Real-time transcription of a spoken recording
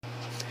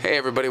Hey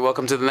everybody,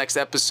 welcome to the next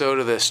episode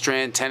of the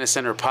Strand Tennis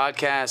Center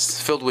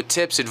podcast, filled with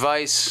tips,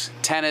 advice,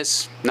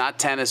 tennis, not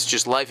tennis,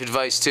 just life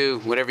advice too,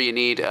 whatever you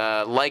need.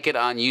 Like it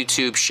on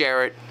YouTube,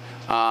 share it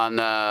on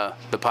the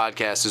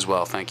podcast as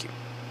well. Thank you.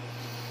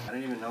 I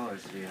didn't even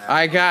notice.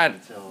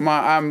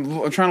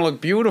 I'm trying to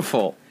look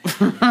beautiful.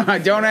 Don't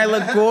I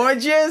look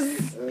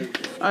gorgeous?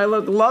 I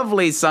look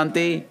lovely,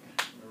 Santi.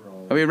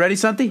 Are we ready,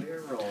 Santi?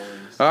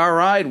 All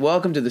right,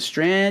 welcome to the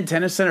Strand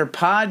Tennis Center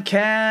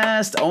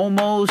podcast.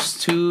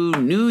 Almost to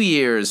New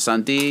Year's,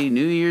 Santi.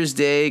 New Year's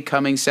Day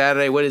coming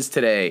Saturday. What is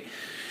today?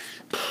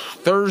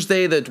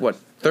 Thursday,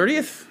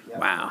 30th?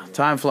 Wow,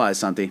 time flies,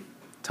 Santi.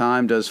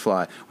 Time does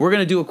fly. We're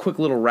going to do a quick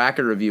little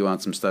racket review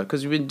on some stuff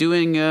because we've been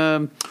doing,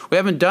 we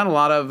haven't done a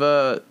lot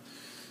of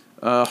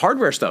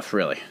hardware stuff,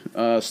 really.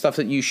 Stuff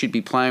that you should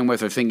be playing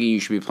with or thinking you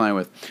should be playing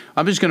with.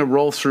 I'm just going to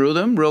roll through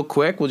them real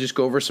quick. We'll just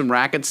go over some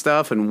racket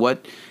stuff and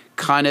what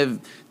kind of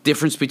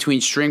difference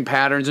between string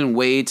patterns and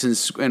weights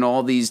and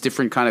all these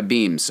different kind of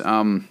beams.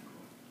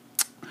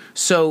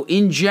 So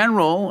in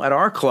general, at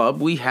our club,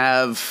 we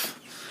have,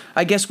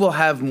 I guess we'll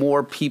have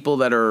more people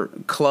that are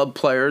club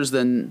players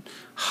than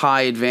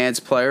high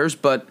advanced players,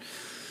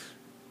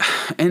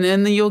 and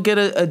then you'll get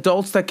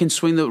adults that can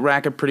swing the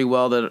racket pretty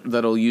well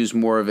that'll use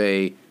more of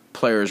a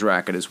player's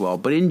racket as well.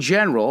 But in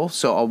general,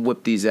 so I'll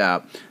whip these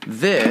out.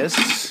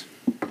 This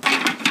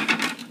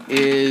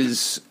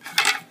is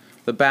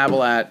the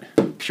Babolat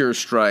Pure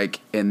Strike,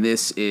 and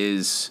this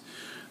is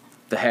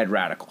the Head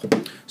Radical.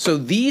 So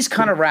these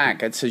kind of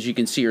rackets, as you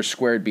can see, are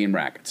squared beam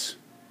rackets.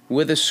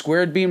 With a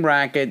squared beam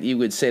racket, you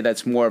would say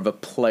that's more of a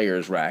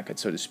player's racket,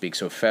 so to speak.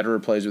 So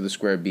Federer plays with a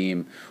square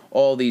beam.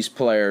 All these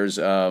players,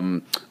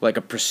 like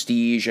a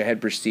Prestige, a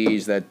Head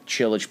Prestige that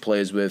Cilic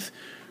plays with,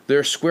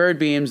 they're squared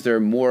beams.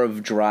 They're more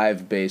of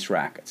drive-based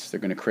rackets.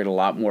 They're going to create a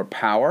lot more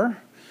power,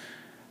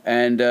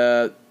 and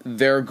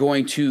they're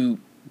going to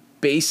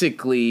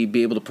basically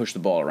be able to push the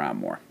ball around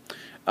more.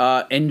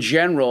 In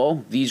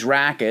general, these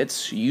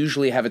rackets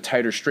usually have a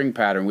tighter string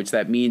pattern, which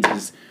that means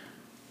is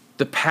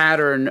the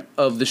pattern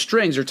of the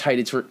strings are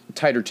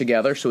tighter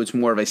together, so it's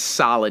more of a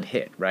solid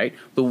hit, right?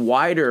 The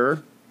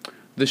wider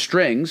the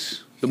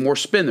strings, the more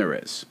spin there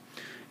is.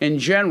 In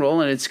general,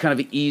 and it's kind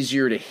of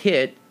easier to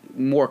hit,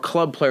 more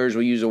club players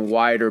will use a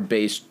wider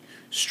based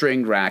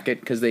string racket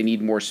because they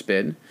need more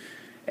spin.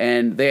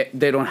 And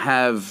they don't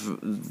have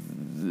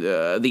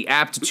the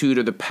aptitude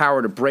or the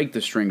power to break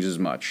the strings as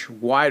much.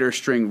 Wider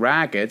string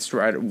rackets,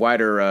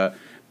 wider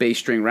bass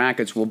string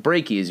rackets will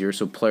break easier,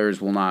 so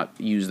players will not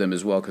use them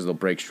as well because they'll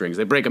break strings.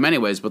 They break them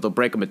anyways, but they'll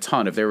break them a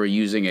ton. If they were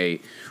using a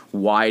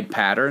wide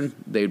pattern,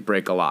 they'd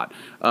break a lot.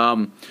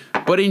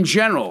 But in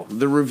general,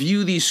 the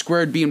review these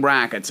squared beam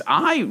rackets,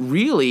 I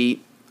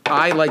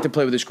like to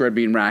play with a squared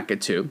beam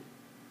racket too.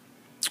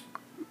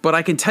 But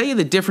I can tell you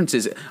the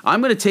differences. I'm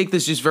going to take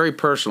this just very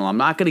personal. I'm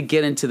not going to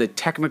get into the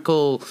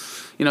technical,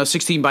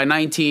 16 by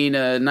 19,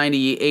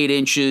 98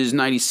 inches,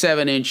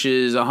 97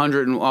 inches,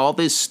 100, and all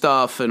this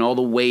stuff, and all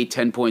the weight,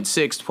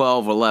 10.6,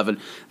 12, 11.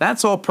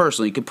 That's all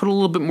personal. You can put a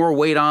little bit more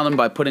weight on them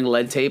by putting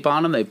lead tape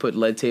on them. They put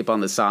lead tape on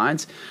the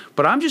sides.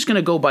 But I'm just going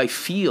to go by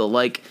feel.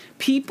 Like,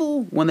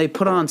 people, when they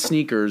put on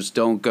sneakers,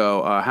 don't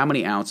go, how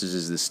many ounces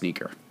is this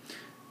sneaker?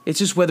 It's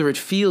just whether it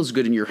feels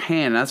good in your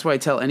hand. And that's why I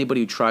tell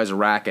anybody who tries a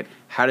racket,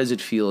 how does it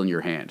feel in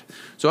your hand?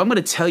 So I'm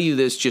going to tell you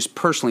this just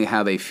personally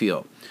how they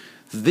feel.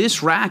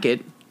 This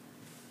racket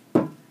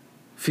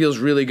feels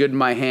really good in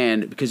my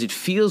hand because it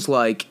feels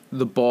like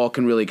the ball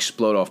can really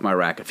explode off my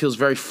racket. It feels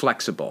very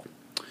flexible.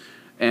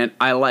 And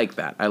I like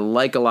that. I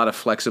like a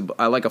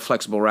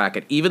flexible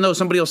racket, even though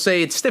somebody will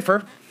say it's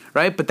stiffer,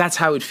 right? But that's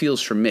how it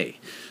feels for me.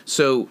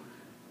 So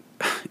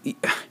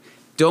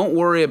don't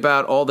worry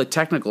about all the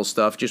technical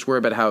stuff. Just worry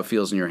about how it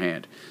feels in your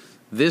hand.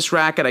 This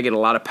racket, I get a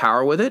lot of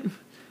power with it,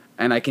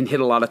 and I can hit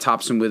a lot of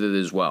topspin with it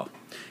as well.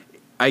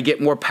 I get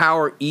more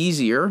power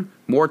easier.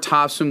 More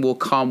topspin will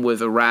come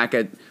with a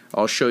racket.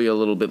 I'll show you a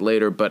little bit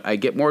later, but I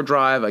get more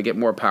drive. I get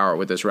more power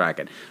with this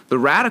racket. The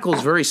Radical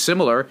is very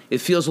similar. It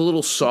feels a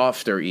little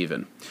softer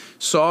even.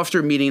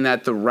 Softer meaning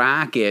that the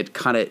racket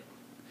kind of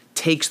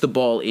takes the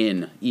ball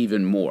in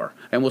even more.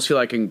 I almost feel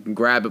like I can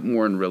grab it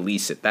more and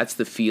release it. That's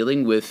the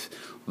feeling with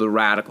the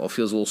Radical. It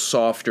feels a little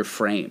softer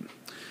frame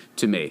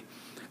to me.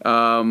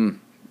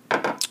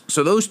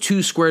 So those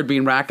two squared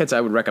beam rackets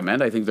I would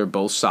recommend. I think they're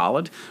both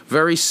solid.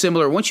 Very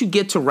similar. Once you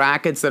get to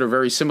rackets that are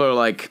very similar,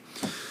 like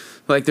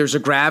there's a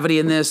Gravity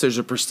in this, there's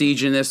a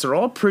Prestige in this, they're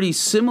all pretty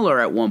similar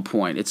at one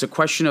point. It's a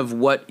question of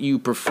what you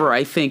prefer.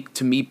 I think,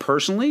 to me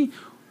personally,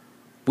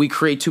 we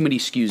create too many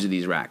SKUs of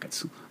these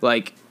rackets.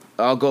 Like,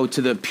 I'll go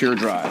to the Pure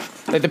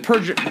Drive. Like the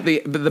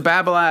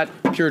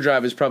Babolat Pure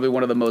Drive is probably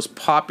one of the most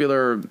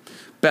popular,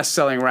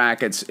 best-selling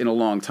rackets in a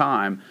long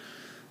time.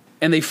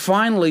 And they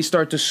finally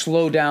start to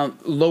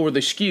lower the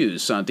SKUs,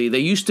 Santi. They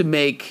used to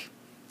make...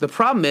 The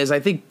problem is,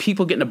 I think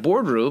people get in a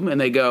boardroom and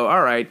they go,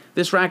 all right,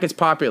 this racket's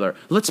popular.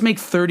 Let's make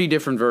 30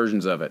 different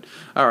versions of it.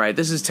 All right,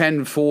 this is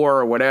 10-4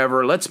 or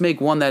whatever. Let's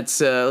make one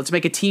that's... let's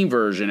make a team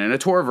version and a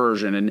tour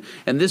version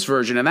and this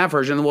version and that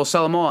version, and we'll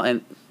sell them all.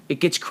 And it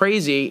gets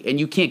crazy,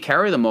 and you can't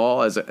carry them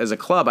all as a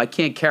club. I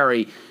can't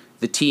carry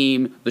the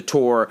team, the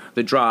tour,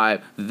 the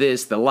drive,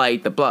 this, the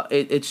light, the blah.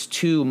 It's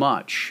too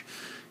much.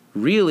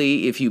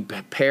 Really, if you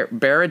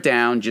bear it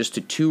down just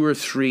to 2 or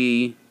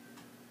 3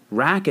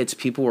 rackets,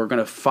 people are going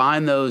to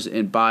find those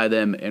and buy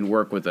them and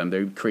work with them.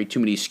 They create too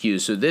many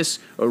SKUs. So this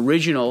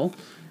original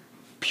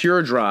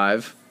Pure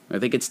Drive, I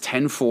think it's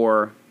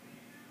 10.4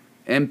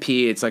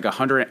 MP. It's like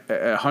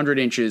 100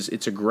 inches.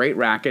 It's a great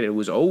racket. It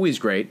was always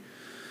great.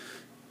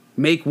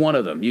 Make one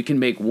of them. You can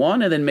make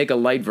one and then make a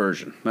light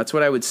version. That's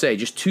what I would say.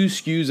 Just 2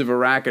 SKUs of a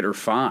racket are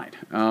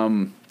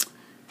fine.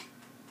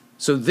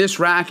 So this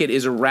racket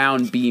is a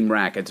round beam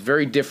racket. It's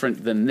very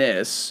different than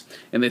this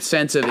in the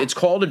sense of it's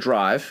called a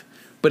drive,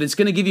 but it's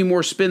going to give you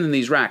more spin than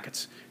these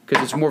rackets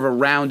because it's more of a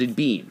rounded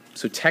beam.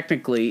 So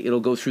technically,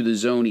 it'll go through the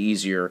zone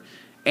easier.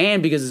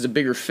 And because it's a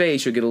bigger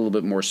face, you'll get a little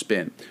bit more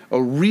spin.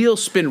 A real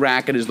spin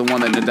racket is the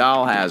one that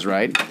Nadal has,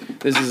 right?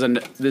 This is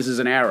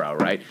an arrow,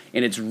 right?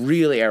 And it's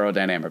really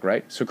aerodynamic,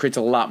 right? So it creates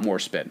a lot more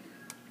spin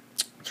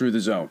through the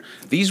zone.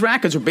 These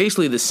rackets are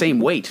basically the same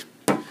weight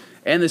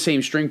and the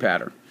same string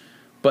pattern.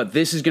 But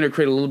this is going to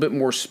create a little bit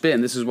more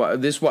spin. This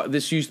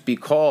used to be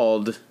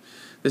called.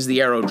 This is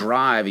the Arrow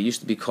Drive. It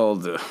used to be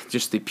called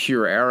just the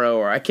Pure Arrow,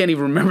 or I can't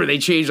even remember. They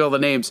changed all the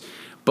names.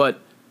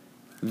 But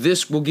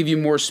this will give you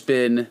more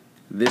spin.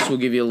 This will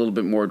give you a little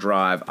bit more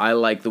drive. I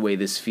like the way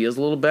this feels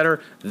a little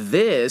better.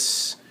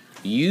 This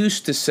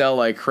used to sell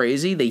like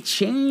crazy. They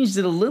changed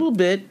it a little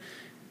bit.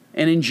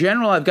 And in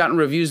general, I've gotten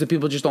reviews that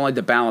people just don't like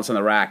the balance on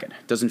the racket.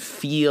 It doesn't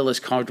feel as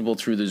comfortable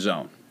through the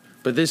zone.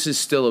 But this is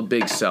still a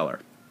big seller.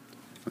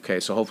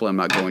 Okay, so hopefully I'm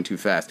not going too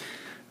fast.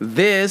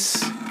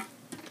 This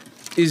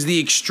is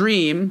the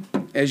Extreme.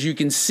 As you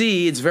can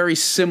see, it's very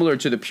similar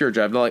to the Pure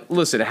Drive. Like,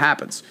 listen, it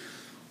happens.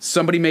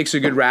 Somebody makes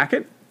a good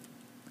racket,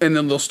 and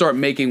then they'll start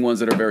making ones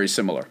that are very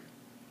similar.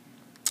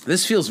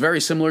 This feels very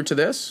similar to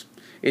this.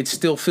 It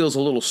still feels a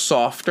little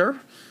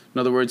softer. In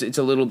other words, it's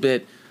a little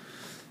bit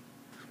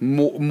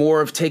more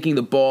of taking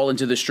the ball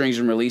into the strings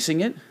and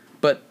releasing it.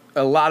 But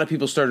a lot of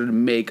people started to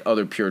make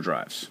other Pure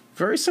Drives.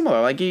 Very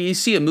similar. Like you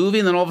see a movie,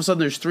 and then all of a sudden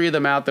there's 3 of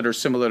them out that are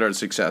similar that are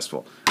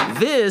successful.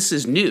 This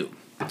is new.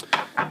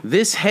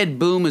 This Head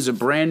Boom is a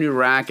brand new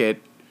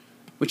racket,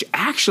 which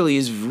actually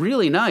is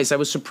really nice. I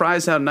was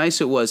surprised how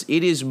nice it was.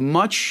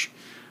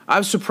 I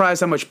was surprised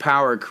how much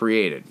power it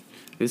created.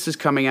 This is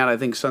coming out, I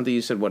think, something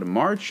you said, in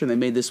March? And they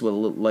made this with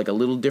like a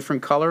little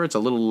different color. It's a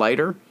little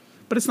lighter,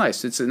 but it's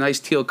nice. It's a nice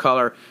teal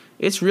color.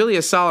 It's really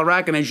a solid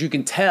racket, and as you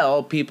can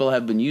tell, people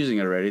have been using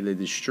it already. They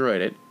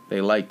destroyed it.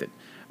 They liked it.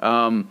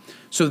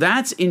 So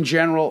that's, in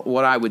general,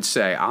 what I would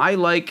say. I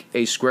like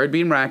a squared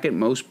beam racket.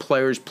 Most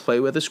players play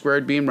with a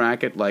squared beam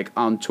racket, like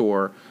on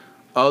tour.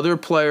 Other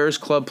players,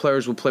 club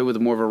players, will play with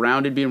more of a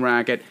rounded beam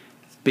racket,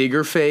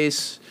 bigger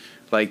face.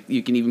 Like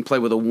you can even play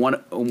with a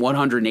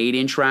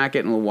 108-inch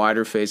racket and a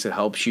wider face that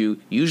helps you.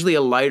 Usually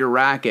a lighter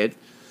racket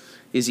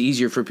is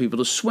easier for people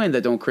to swing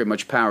that don't create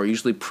much power.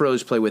 Usually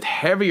pros play with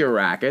heavier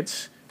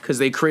rackets because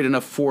they create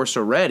enough force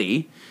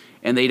already,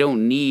 and they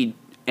don't need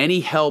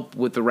any help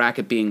with the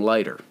racket being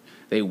lighter.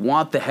 They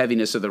want the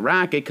heaviness of the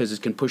racket because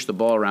it can push the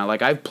ball around.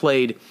 Like I've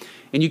played,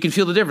 and you can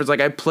feel the difference. Like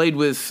I played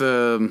with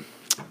the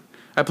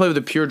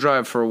Pure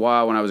Drive for a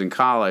while when I was in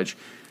college.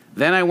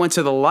 Then I went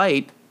to the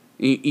light.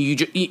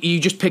 You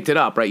just picked it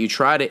up, right? You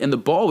tried it, and the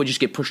ball would just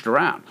get pushed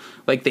around.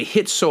 Like they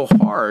hit so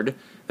hard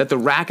that the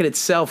racket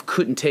itself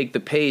couldn't take the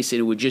pace, and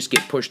it would just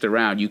get pushed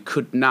around. You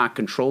could not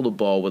control the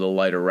ball with a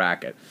lighter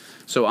racket.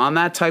 So on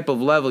that type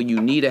of level, you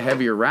need a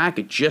heavier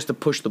racket just to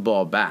push the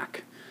ball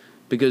back.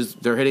 Because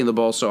they're hitting the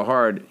ball so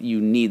hard,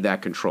 you need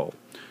that control.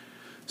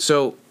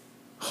 So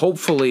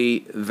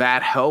hopefully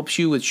that helps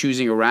you with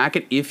choosing a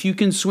racket. If you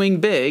can swing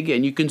big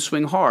and you can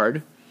swing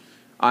hard,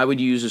 I would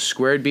use a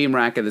squared beam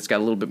racket that's got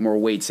a little bit more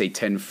weight, say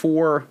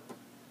 10.4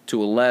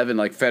 to 11,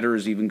 like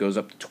Federer's even goes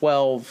up to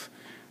 12.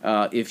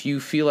 If you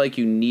feel like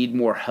you need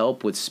more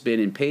help with spin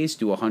and pace,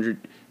 do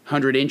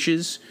 100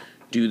 inches,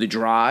 do the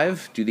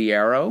drive, do the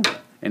arrow.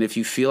 And if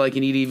you feel like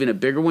you need even a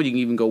bigger one, you can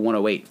even go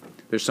 108.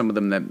 There's some of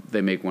them that they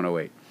make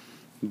 108.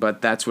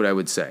 But that's what I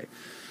would say.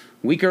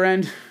 Weaker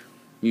end,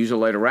 use a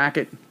lighter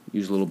racket,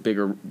 use a little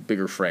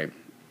bigger frame.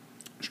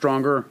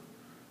 Stronger,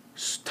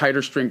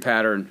 tighter string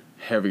pattern,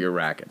 heavier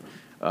racket.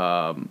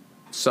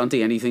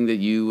 Santi, anything that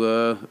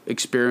you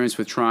experienced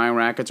with trying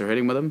rackets or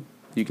hitting with them?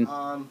 You can.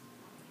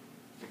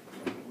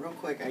 Real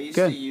quick, I used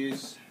to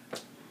use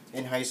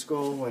in high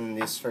school when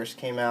this first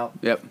came out.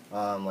 Yep.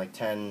 Like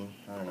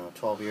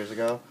 12 years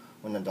ago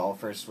when Nadal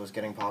first was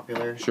getting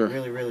popular. Sure.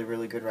 Really, really,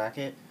 really good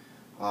racket.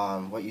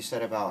 What you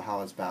said about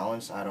how it's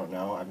balanced, I don't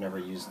know. I've never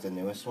used the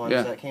newest ones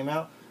that came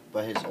out,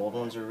 but his old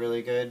ones are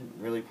really good,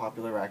 really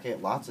popular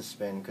racket. Lots of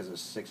spin because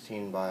it's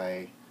 16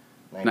 by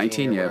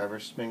 19 or whatever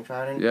spin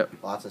pattern. Yep.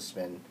 Lots of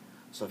spin.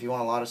 So if you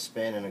want a lot of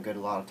spin and a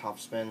lot of top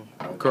spin,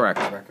 I would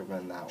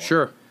recommend that one.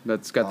 Sure.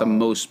 That's got the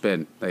most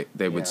spin,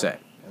 they would say.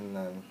 And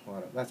then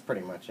that's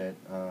pretty much it.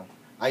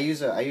 I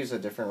use a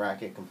different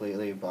racket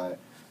completely, but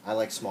I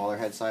like smaller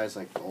head size,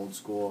 like old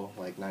school,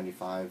 like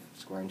 95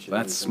 square inches.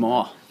 That's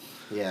small.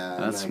 Yeah,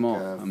 That's like, small.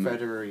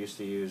 Federer used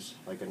to use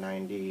like a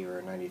 90 or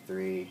a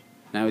 93.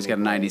 Now he's got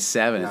a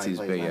 97. It seems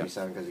big. big.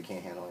 97 because he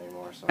can't handle it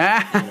anymore. So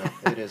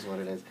it is what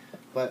it is.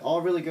 But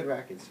all really good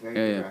rackets. Very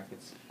good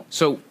rackets.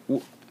 So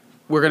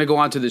we're going to go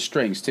on to the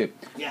strings too.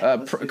 Yeah,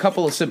 a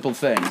couple of simple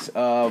things.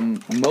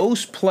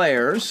 Most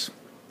players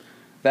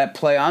that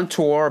play on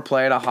tour or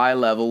play at a high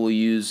level will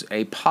use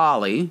a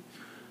poly,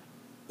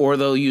 or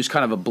they'll use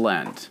kind of a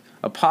blend.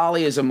 A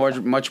poly is a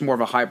much more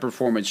of a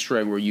high-performance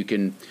string where you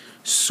can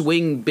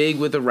swing big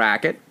with the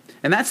racket,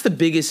 and that's the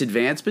biggest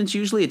advancements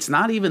usually. It's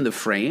not even the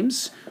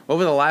frames.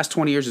 Over the last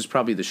 20 years, it's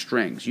probably the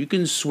strings. You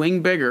can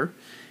swing bigger,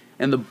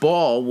 and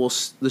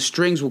the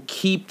strings will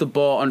keep the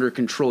ball under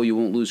control. You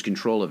won't lose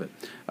control of it.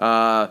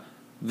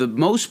 The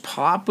most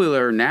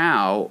popular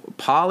now,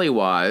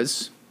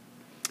 poly-wise,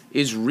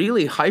 is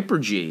really Hyper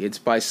G. It's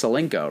by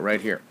Solinco right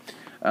here.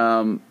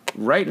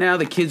 Right now,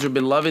 the kids have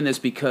been loving this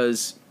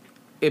because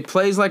it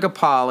plays like a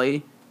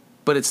poly,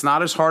 but it's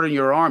not as hard on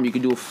your arm. You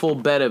can do a full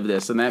bed of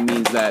this, and that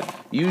means that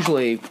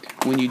usually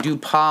when you do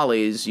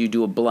polys, you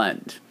do a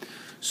blend.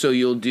 So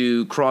you'll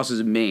do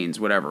crosses and mains,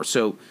 whatever.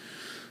 So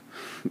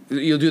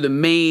you'll do the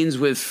mains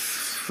with,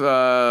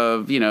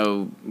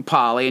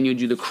 poly, and you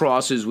do the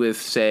crosses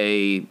with,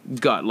 say,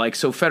 gut. Like,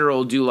 so Federer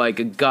will do like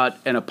a gut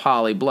and a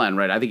poly blend,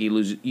 right? I think he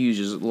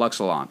uses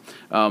Luxilon.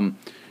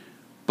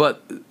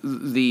 But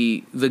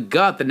the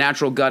gut, the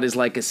natural gut, is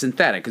like a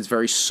synthetic. It's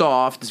very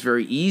soft. It's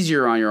very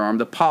easier on your arm.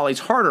 The poly's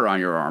harder on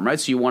your arm, right?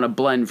 So you want to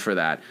blend for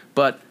that.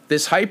 But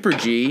this Hyper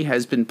G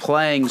has been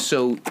playing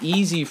so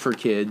easy for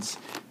kids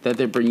that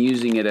they've been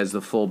using it as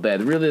the full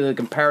bed. Really, the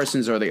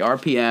comparisons are the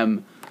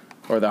RPM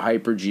or the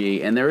Hyper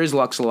G, and there is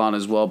Luxilon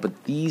as well,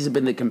 but these have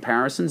been the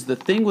comparisons. The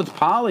thing with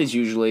polys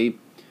usually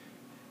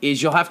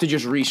is you'll have to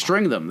just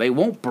restring them. They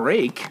won't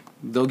break.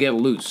 They'll get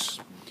loose.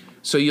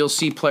 So you'll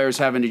see players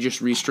having to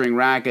just restring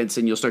rackets,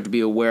 and you'll start to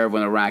be aware of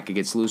when a racket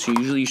gets loose.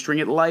 Usually you string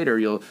it lighter.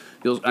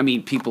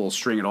 People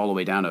string it all the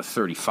way down to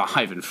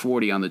 35 and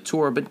 40 on the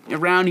tour, but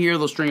around here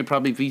they'll string it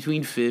probably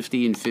between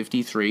 50 and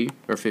 53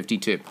 or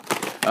 52.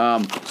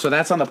 So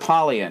that's on the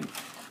poly end.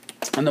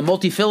 On the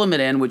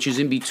multi-filament end, which is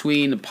in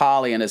between the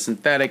poly and a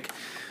synthetic,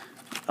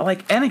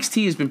 like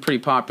NXT has been pretty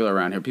popular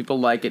around here. People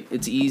like it.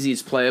 It's easy.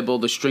 It's playable.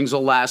 The strings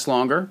will last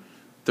longer.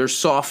 They're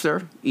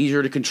softer,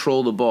 easier to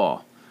control the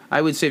ball.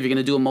 I would say if you're going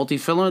to do a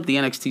multi-filament, the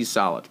NXT is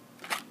solid.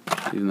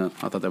 Even though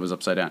I thought that was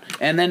upside down.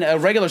 And then a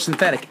regular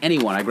synthetic,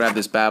 anyone. I grabbed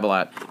this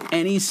Babolat.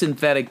 Any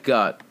synthetic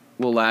gut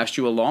will last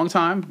you a long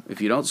time.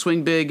 If you don't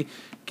swing big,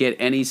 get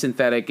any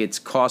synthetic. It's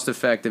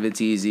cost-effective. It's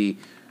easy.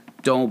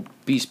 Don't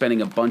be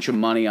spending a bunch of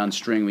money on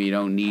string when you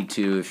don't need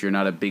to. If you're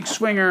not a big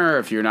swinger,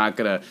 if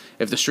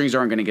the strings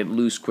aren't going to get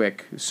loose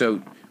quick.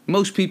 So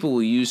most people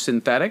will use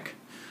synthetic.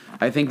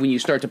 I think when you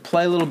start to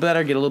play a little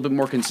better, get a little bit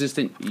more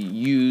consistent,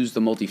 use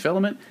the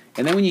multi-filament.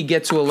 And then when you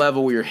get to a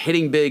level where you're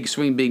hitting big,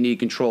 swing big, need to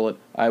control it,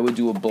 I would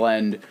do a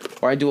blend,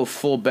 or I do a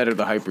full bed of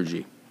the Hyper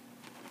G.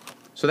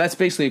 So that's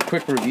basically a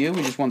quick review.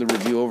 We just wanted to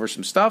review over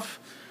some stuff.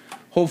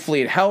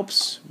 Hopefully it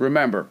helps.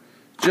 Remember,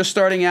 just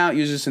starting out,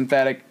 use a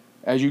synthetic.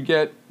 As you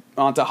get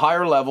onto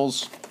higher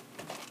levels,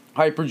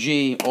 Hyper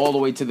G all the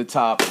way to the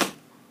top.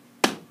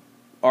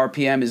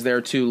 RPM is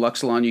there too.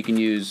 Luxilon you can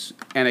use.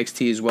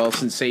 NXT as well.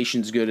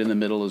 Sensation's good in the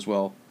middle as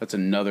well. That's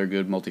another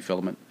good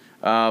multi-filament.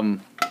 I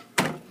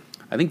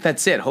think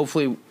that's it.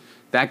 Hopefully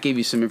that gave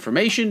you some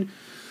information.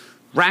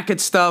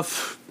 Racket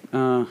stuff.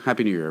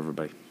 Happy New Year,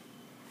 everybody.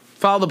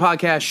 Follow the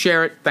podcast.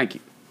 Share it. Thank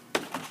you.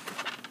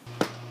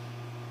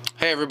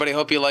 Hey, everybody.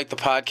 Hope you like the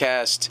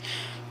podcast.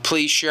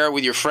 Please share it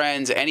with your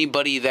friends.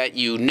 Anybody that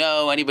you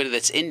know, anybody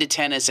that's into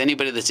tennis,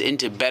 anybody that's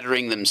into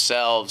bettering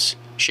themselves,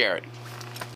 share it.